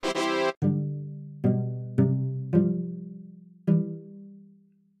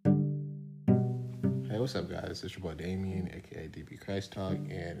what's up, guys? It's your boy Damien, aka DB Christ Talk,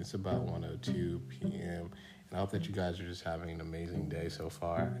 and it's about 1:02 p.m. And I hope that you guys are just having an amazing day so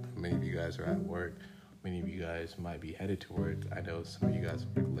far. Many of you guys are at work. Many of you guys might be headed to work. I know some of you guys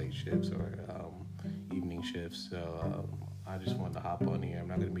work late shifts or evening shifts, so I just wanted to hop on here. I'm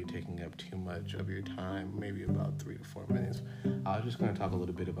not going to be taking up too much of your time, maybe about 3 to 4 minutes. I was just going to talk a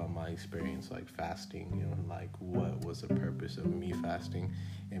little bit about my experience, like fasting, and like what was the purpose of me fasting,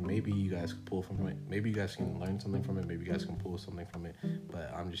 and maybe you guys can pull from it. Maybe you guys can learn something from it. Maybe you guys can pull something from it.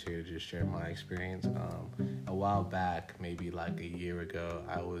 But I'm just here to just share my experience. A while back, maybe like a year ago,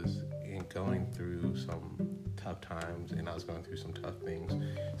 I was going through some tough times, and I was going through some tough things.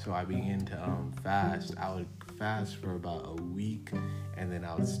 So I began to fast. I would fast for about a week, and then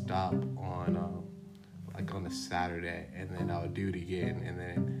I would stop on on a Saturday, and then I would do it again, and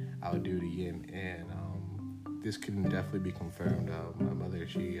then I would do it again. And this can definitely be confirmed. My mother,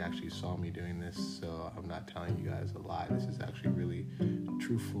 she actually saw me doing this, so I'm not telling you guys a lie. This is actually really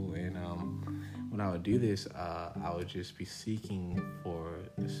truthful. And when I would do this, I would just be seeking for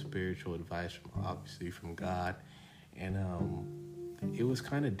spiritual advice from God. And it was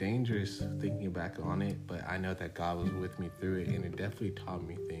kind of dangerous thinking back on it, but I know that God was with me through it, and it definitely taught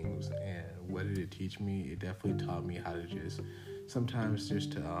me things. And what did it teach me? It definitely taught me how to sometimes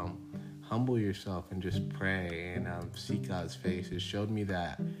to humble yourself and just pray and seek God's face. It showed me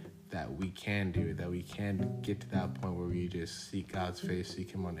that we can do it, that we can get to that point where we just seek God's face,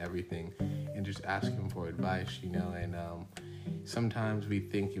 seek Him on everything, and just ask Him for advice, and sometimes we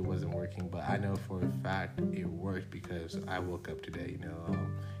think it wasn't working, but I know for a fact it worked because I woke up today.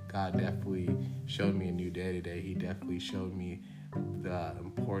 God definitely showed me a new day today. He definitely showed me the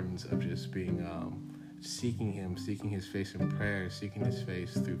importance of just being seeking Him, seeking His face in prayer, seeking His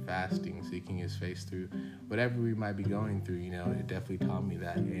face through fasting, seeking His face through whatever we might be going through. It definitely taught me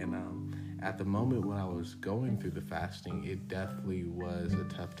that. And at the moment when I was going through the fasting, it definitely was a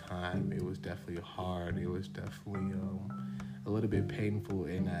tough time. It was definitely hard. It was definitely a little bit painful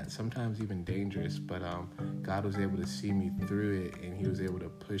and sometimes even dangerous, but God was able to see me through it, and He was able to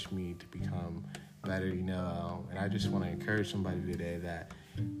push me to become better, and I just want to encourage somebody today that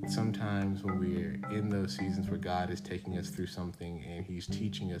sometimes when we're in those seasons where God is taking us through something and He's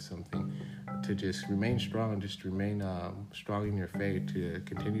teaching us something, to just remain strong, just remain strong in your faith, to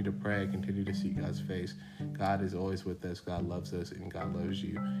continue to pray, continue to seek God's face. God is always with us. God loves us, and God loves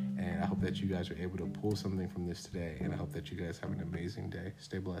you. And I hope that you guys are able to pull something from this today, and I hope that you guys have an amazing day.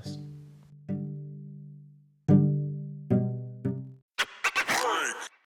 Stay blessed.